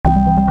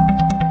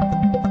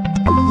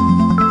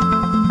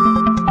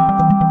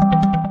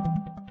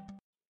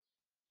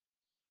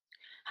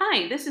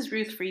Hi, this is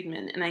Ruth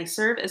Friedman, and I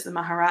serve as the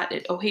Maharat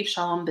at Ohev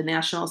Shalom, the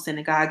National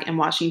Synagogue in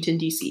Washington,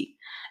 D.C.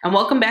 And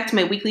welcome back to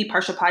my weekly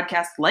Parsha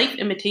podcast, Life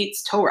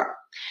Imitates Torah.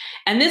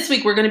 And this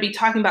week we're going to be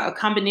talking about a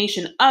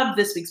combination of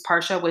this week's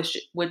Parsha,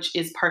 which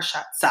is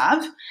Parshat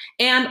Tzav,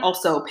 and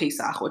also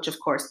Pesach, which of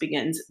course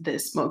begins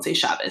this Motzei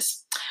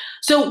Shabbos.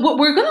 So what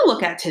we're going to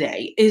look at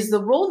today is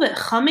the role that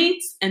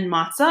chametz and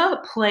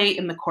matzah play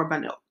in the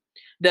korbanot.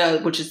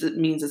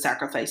 Means the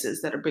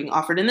sacrifices that are being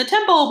offered in the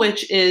temple,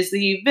 which is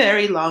the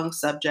very long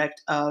subject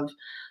of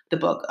the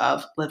book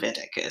of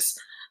Leviticus.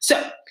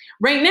 So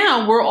right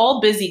now we're all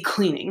busy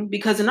cleaning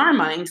because in our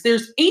minds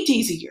there's 8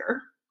 days a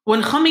year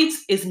when chametz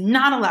is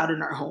not allowed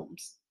in our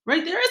homes,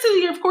 right? There is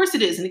a year, of course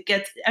it is, and it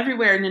gets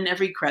everywhere and in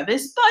every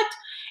crevice, but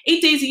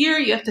 8 days a year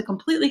you have to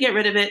completely get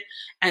rid of it,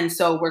 and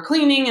so we're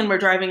cleaning and we're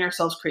driving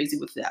ourselves crazy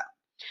with that.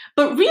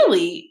 But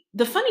really,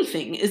 the funny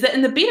thing is that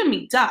in the Beit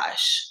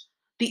HaMikdash,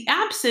 the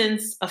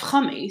absence of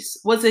chametz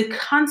was a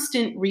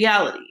constant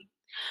reality.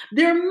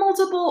 There are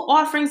multiple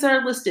offerings that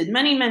are listed,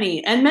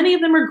 many, and many of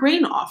them are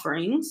grain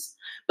offerings,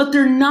 but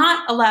they're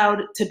not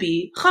allowed to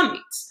be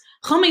chametz.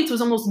 Chametz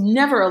was almost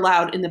never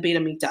allowed in the Beit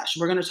HaMikdash.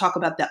 We're going to talk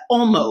about that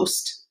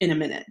almost in a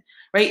minute,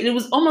 right? It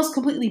was almost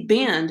completely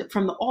banned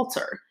from the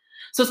altar.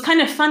 So it's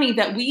kind of funny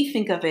that we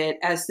think of it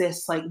as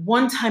this like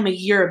one time a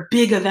year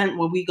big event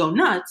where we go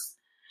nuts,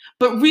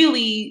 but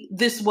really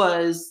this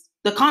was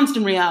the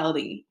constant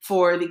reality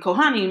for the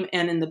Kohanim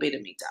and in the Beit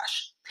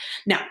HaMikdash.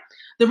 Now,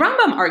 the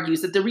Rambam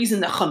argues that the reason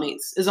that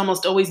chametz is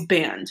almost always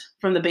banned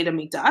from the Beit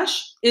HaMikdash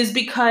is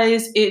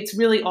because it's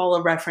really all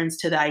a reference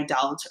to the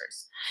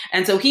idolaters.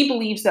 And so he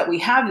believes that we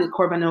have the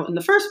korbanot in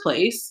the first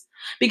place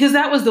because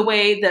that was the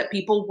way that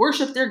people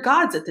worshiped their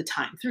gods at the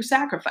time, through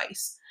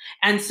sacrifice.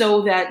 And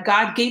so that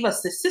God gave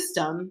us this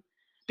system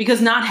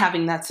because not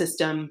having that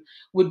system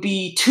would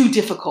be too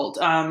difficult,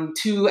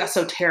 too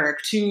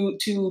esoteric,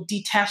 too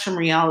detached from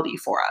reality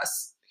for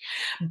us.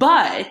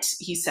 But,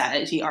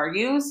 he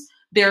argues,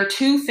 there are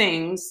two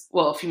things,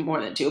 well, a few more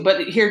than two,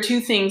 but here are two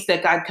things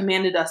that God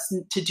commanded us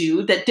to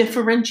do that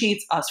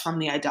differentiates us from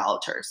the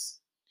idolaters.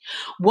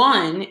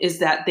 One is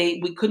that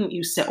we couldn't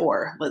use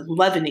seor,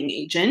 leavening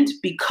agent,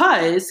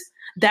 because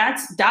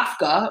that's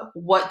dafka,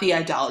 what the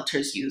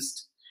idolaters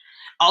used.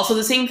 Also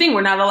the same thing,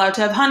 we're not allowed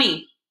to have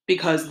honey,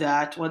 because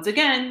that, once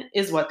again,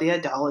 is what the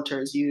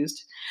idolaters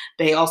used.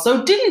 They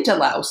also didn't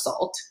allow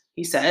salt,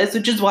 he says,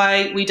 which is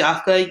why we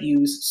dafka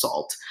use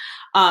salt.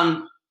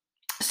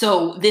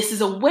 So this is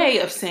a way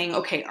of saying,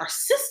 okay, our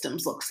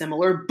systems look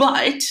similar,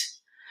 but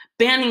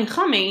banning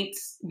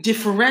chametz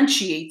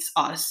differentiates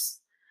us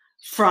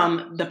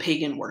from the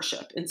pagan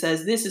worship and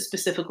says this is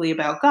specifically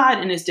about God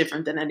and is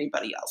different than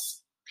anybody else.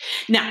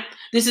 Now,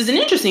 this is an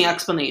interesting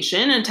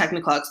explanation and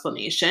technical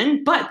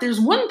explanation, but there's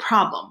one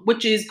problem,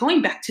 which is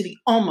going back to the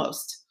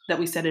almost that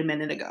we said a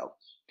minute ago.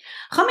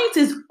 Chametz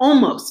is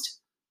almost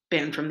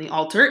banned from the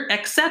altar,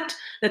 except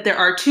that there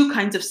are two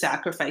kinds of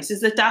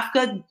sacrifices that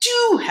dafka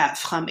do have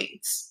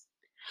chametz.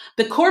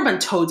 The korban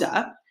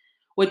toda,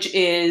 which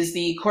is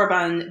the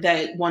korban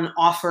that one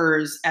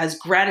offers as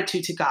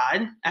gratitude to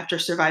God after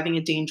surviving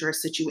a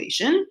dangerous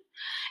situation,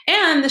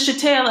 and the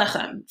shetei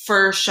alechem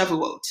for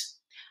Shavuot.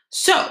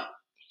 So,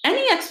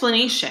 any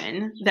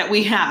explanation that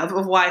we have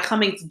of why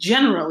chametz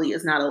generally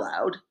is not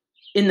allowed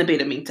in the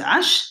Beit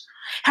HaMikdash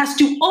has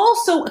to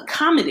also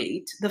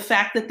accommodate the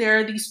fact that there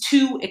are these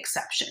two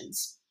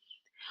exceptions.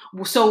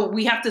 So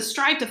we have to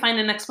strive to find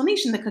an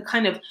explanation that could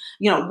kind of,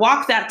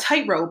 walk that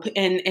tightrope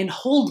and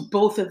hold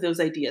both of those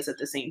ideas at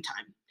the same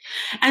time.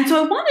 And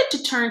so I wanted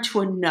to turn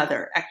to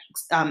another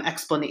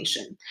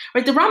explanation.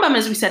 Right? The Rambam,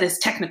 as we said, is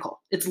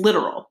technical. It's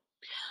literal.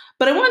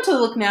 But I wanted to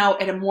look now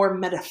at a more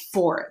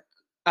metaphoric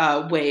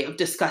way of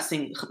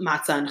discussing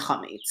matzah and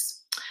chametz.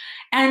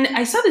 And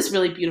I saw this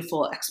really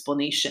beautiful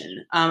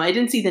explanation. I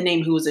didn't see the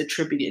name who was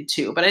attributed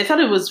to, but I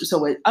thought it was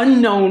an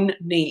unknown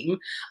name.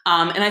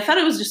 And I thought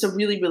it was just a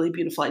really, really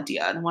beautiful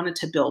idea. And I wanted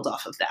to build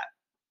off of that.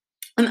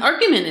 An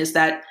argument is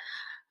that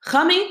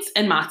chametz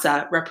and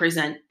matzah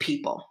represent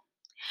people.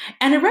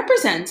 And it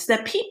represents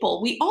that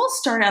people, we all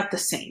start out the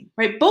same,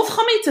 right? Both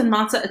chametz and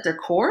matzah at their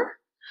core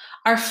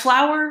are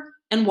flour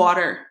and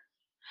water.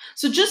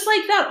 So just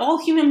like that,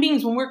 all human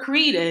beings, when we're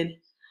created,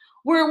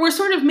 we're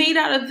sort of made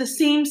out of the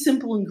same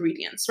simple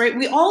ingredients, right?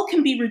 We all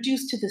can be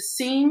reduced to the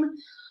same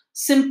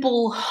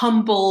simple,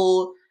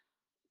 humble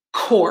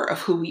core of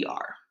who we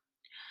are.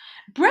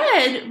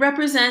 Bread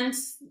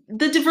represents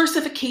the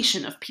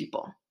diversification of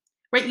people,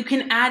 right? You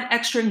can add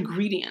extra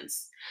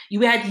ingredients.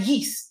 You add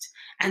yeast,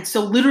 and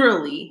so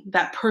literally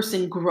that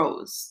person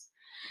grows.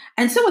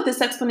 And so what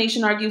this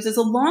explanation argues is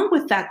along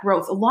with that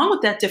growth, along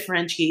with that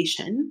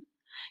differentiation,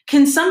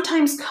 can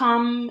sometimes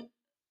come,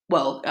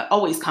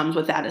 always comes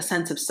with that, a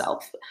sense of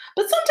self,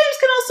 but sometimes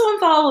can also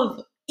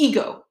involve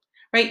ego,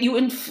 right? You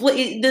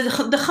inflate the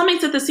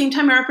chametz at the same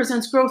time. It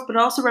represents growth, but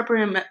it also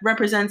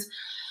represents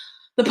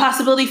the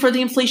possibility for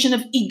the inflation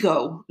of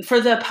ego,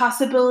 for the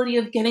possibility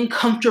of getting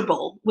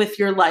comfortable with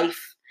your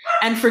life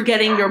and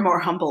forgetting your more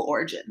humble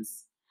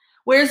origins.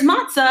 Whereas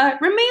matzah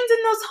remains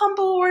in those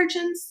humble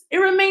origins. It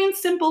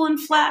remains simple and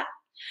flat.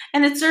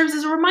 And it serves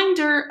as a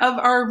reminder of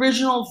our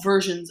original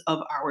versions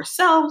of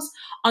ourselves,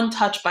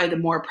 untouched by the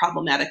more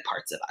problematic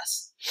parts of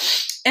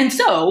us. And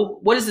so,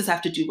 what does this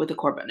have to do with the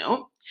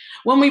korbanot?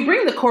 When we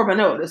bring the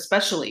korbanot,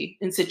 especially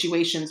in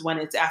situations when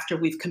it's after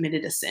we've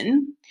committed a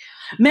sin,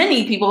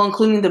 many people,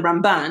 including the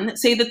Ramban,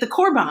 say that the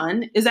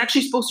korban is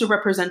actually supposed to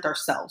represent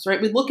ourselves,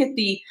 right? We look at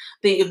we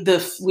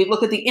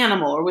look at the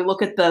animal, or we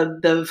look at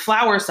the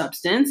flour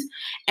substance,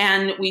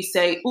 and we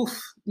say, "Oof,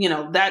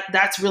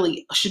 that's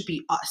really should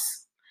be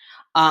us."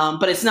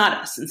 But it's not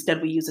us.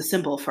 Instead, we use a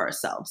symbol for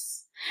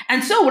ourselves.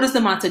 And so, what does the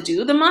matzah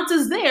do? The matzah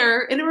is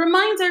there, and it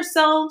reminds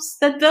ourselves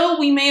that though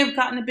we may have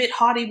gotten a bit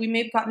haughty, we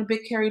may have gotten a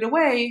bit carried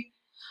away,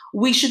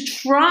 we should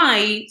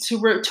try to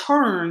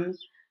return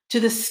to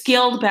the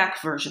scaled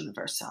back version of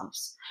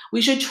ourselves.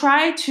 We should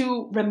try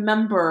to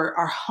remember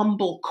our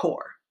humble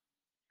core.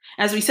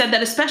 As we said,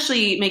 that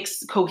especially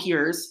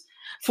coheres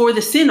for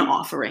the sin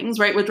offerings,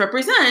 right, which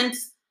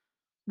represents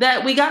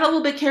that we got a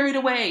little bit carried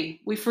away.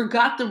 We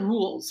forgot the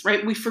rules,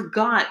 right? We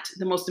forgot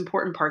the most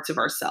important parts of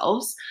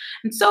ourselves.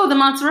 And so the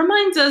matzah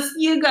reminds us,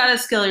 you got to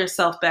scale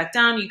yourself back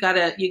down. You got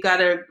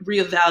to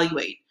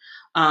reevaluate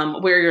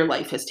where your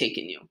life has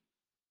taken you.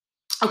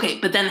 Okay,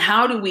 but then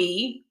how do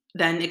we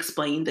then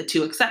explain the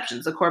two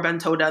exceptions, the Korban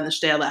Toda and the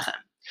Shtei Alechem?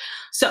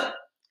 So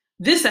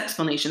this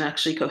explanation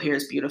actually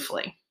coheres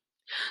beautifully.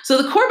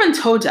 So the Korban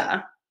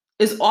Toda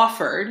is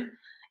offered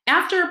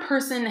after a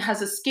person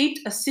has escaped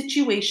a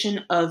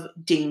situation of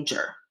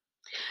danger.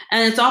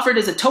 And it's offered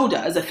as a toda,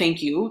 as a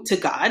thank you to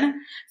God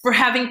for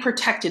having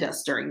protected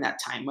us during that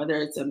time, whether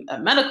it's a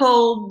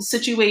medical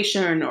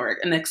situation or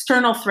an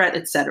external threat,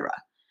 etc.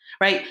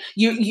 Right?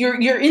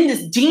 You're in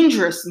this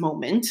dangerous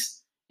moment.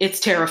 It's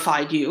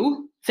terrified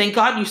you. Thank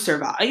God you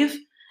survive.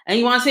 And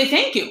you want to say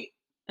thank you.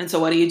 And so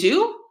what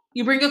do?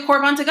 You bring a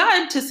korban to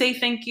God to say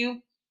thank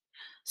you.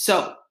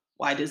 So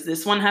why does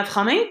this one have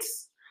chametz?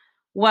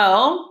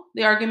 Well,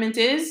 the argument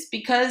is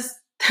because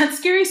that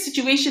scary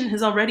situation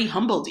has already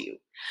humbled you.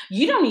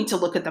 You don't need to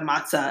look at the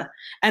matzah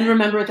and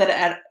remember that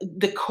at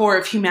the core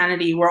of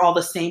humanity, we're all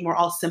the same, we're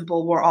all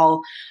simple, we're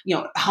all,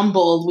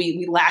 humbled,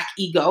 we lack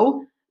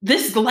ego.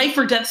 This life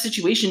or death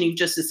situation you've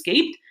just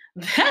escaped,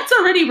 that's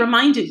already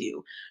reminded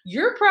you.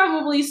 You're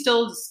probably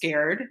still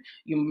scared.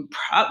 You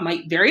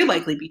might very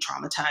likely be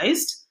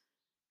traumatized.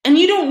 And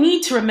you don't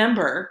need to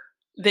remember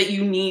that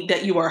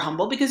you are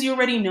humble, because you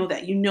already know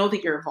that. You know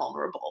that you're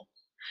vulnerable.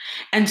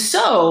 And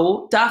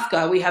so,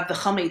 dafka, we have the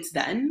chametz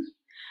then,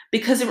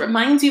 because it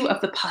reminds you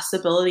of the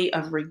possibility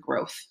of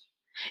regrowth.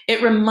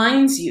 It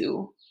reminds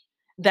you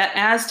that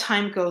as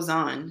time goes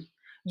on,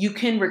 you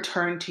can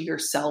return to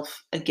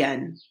yourself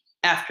again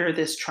after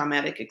this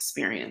traumatic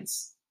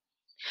experience.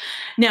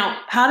 Now,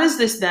 how does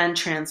this then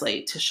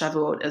translate to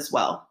Shavuot as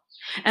well?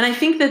 And I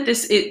think that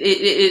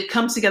it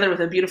comes together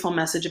with a beautiful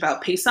message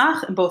about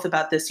Pesach, and both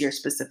about this year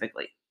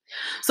specifically.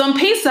 So on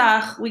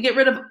Pesach, we get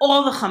rid of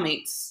all the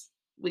chametz.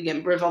 We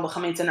get rid of all the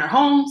chametz in our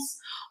homes.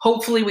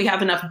 Hopefully we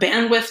have enough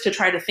bandwidth to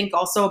try to think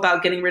also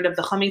about getting rid of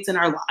the chametz in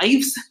our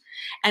lives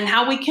and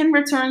how we can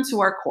return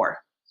to our core.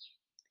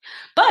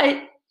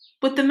 But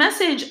with the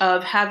message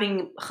of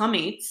having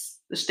chametz,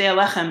 the Shtei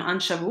Alechem on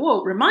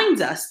Shavuot, reminds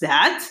us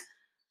that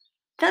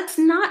that's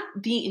not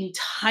the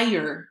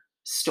entire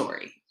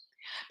story.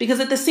 Because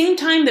at the same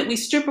time that we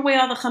strip away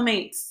all the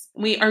chametz,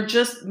 we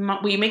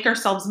make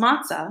ourselves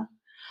matzah,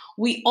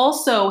 we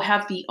also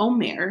have the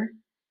Omer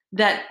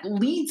that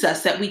leads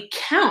us, that we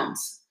count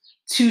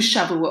to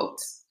Shavuot,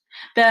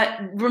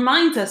 that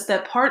reminds us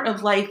that part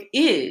of life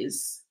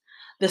is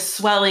the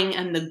swelling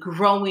and the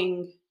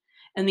growing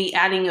and the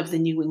adding of the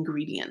new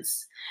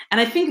ingredients.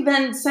 And I think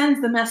then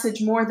sends the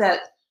message more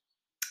that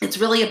it's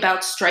really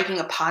about striking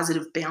a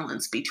positive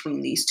balance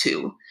between these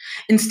two,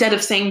 instead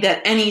of saying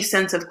that any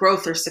sense of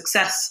growth or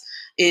success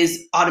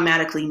is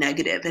automatically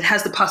negative. It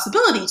has the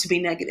possibility to be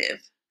negative,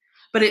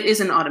 but it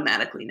isn't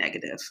automatically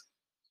negative.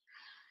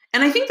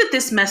 And I think that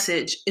this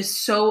message is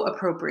so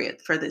appropriate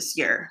for this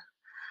year.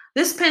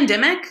 This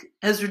pandemic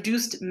has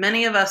reduced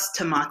many of us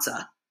to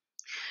matzah.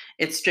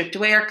 It stripped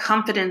away our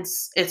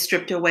confidence. It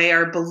stripped away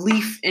our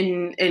belief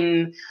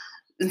in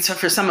so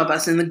for some of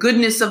us, in the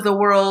goodness of the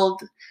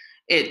world.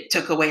 It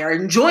took away our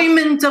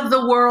enjoyment of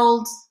the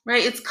world,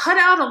 right? It's cut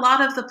out a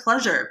lot of the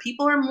pleasure.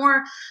 People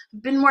are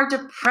been more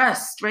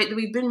depressed, right?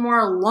 We've been more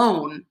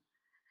alone.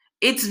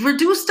 It's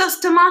reduced us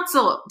to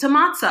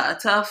matzah,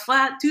 to a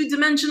flat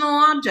two-dimensional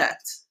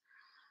object.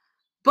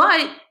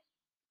 But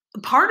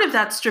part of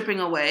that stripping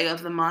away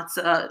of the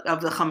matzah, of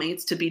the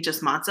chametz to be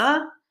just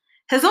matzah,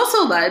 has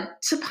also led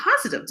to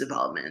positive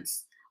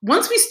developments.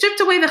 Once we stripped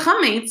away the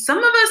chametz, some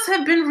of us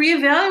have been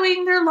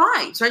reevaluating their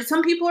lives, right?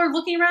 Some people are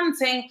looking around and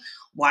saying,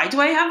 why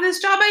do I have this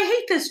job? I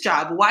hate this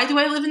job. Why do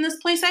I live in this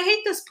place? I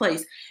hate this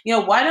place.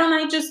 Why don't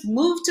I just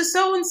move to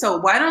so-and-so?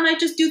 Why don't I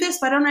just do this?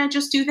 Why don't I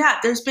just do that?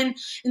 There's been,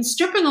 in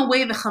stripping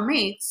away the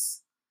chametz,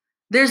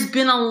 there's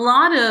been a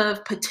lot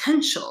of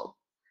potential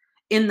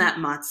in that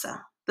matzah.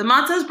 The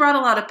matzah has brought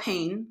a lot of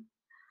pain,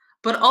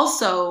 but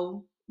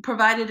also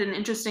provided an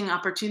interesting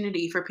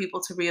opportunity for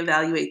people to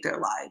reevaluate their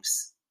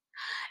lives.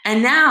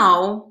 And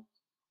now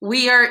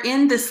we are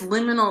in this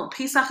liminal,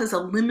 Pesach is a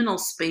liminal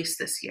space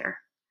this year.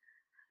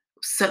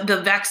 So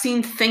the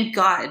vaccine, thank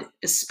God,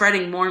 is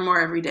spreading more and more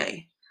every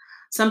day.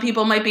 Some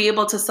people might be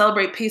able to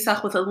celebrate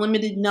Pesach with a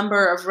limited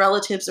number of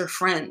relatives or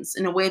friends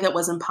in a way that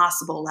was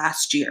impossible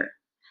last year.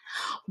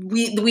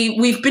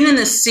 We've been in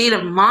this state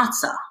of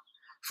matzah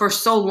for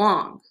so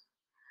long,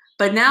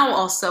 but now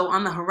also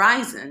on the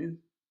horizon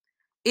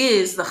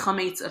is the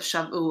chametz of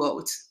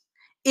Shavuot,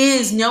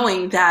 is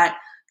knowing that,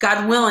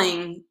 God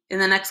willing, in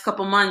the next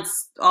couple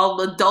months,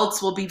 all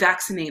adults will be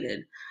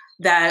vaccinated,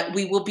 that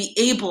we will be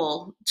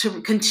able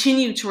to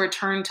continue to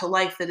return to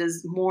life that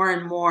is more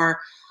and more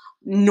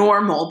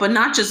normal, but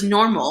not just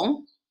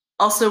normal,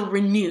 also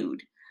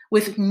renewed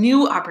with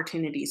new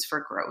opportunities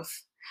for growth,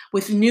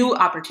 with new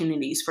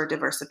opportunities for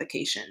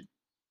diversification.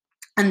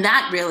 And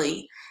that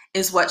really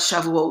is what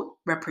Shavuot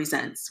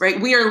represents, right?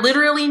 We are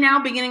literally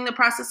now beginning the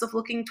process of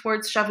looking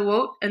towards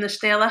Shavuot and the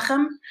Shtei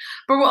Alechem,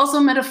 but we're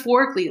also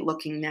metaphorically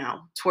looking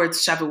now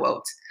towards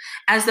Shavuot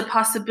as the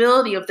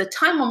possibility of the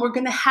time when we're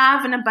going to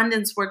have an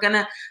abundance, we're going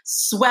to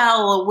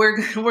swell, we're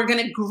going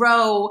to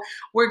grow,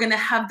 we're going to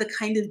have the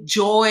kind of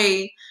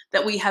joy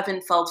that we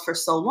haven't felt for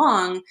so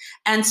long.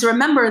 And to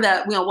remember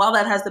that, while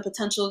that has the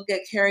potential to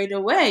get carried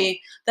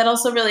away, that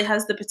also really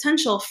has the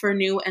potential for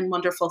new and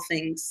wonderful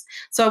things.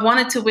 So I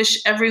wanted to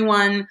wish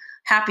everyone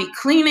happy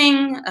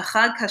cleaning, a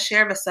Chag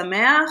Kasher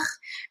v'Sameach,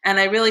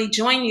 and I really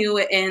join you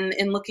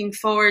in looking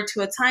forward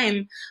to a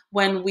time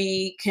when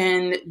we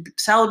can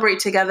celebrate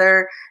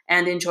together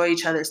and enjoy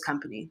each other's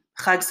company.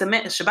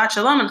 Shabbat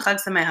Shalom and Chag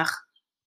Sameach.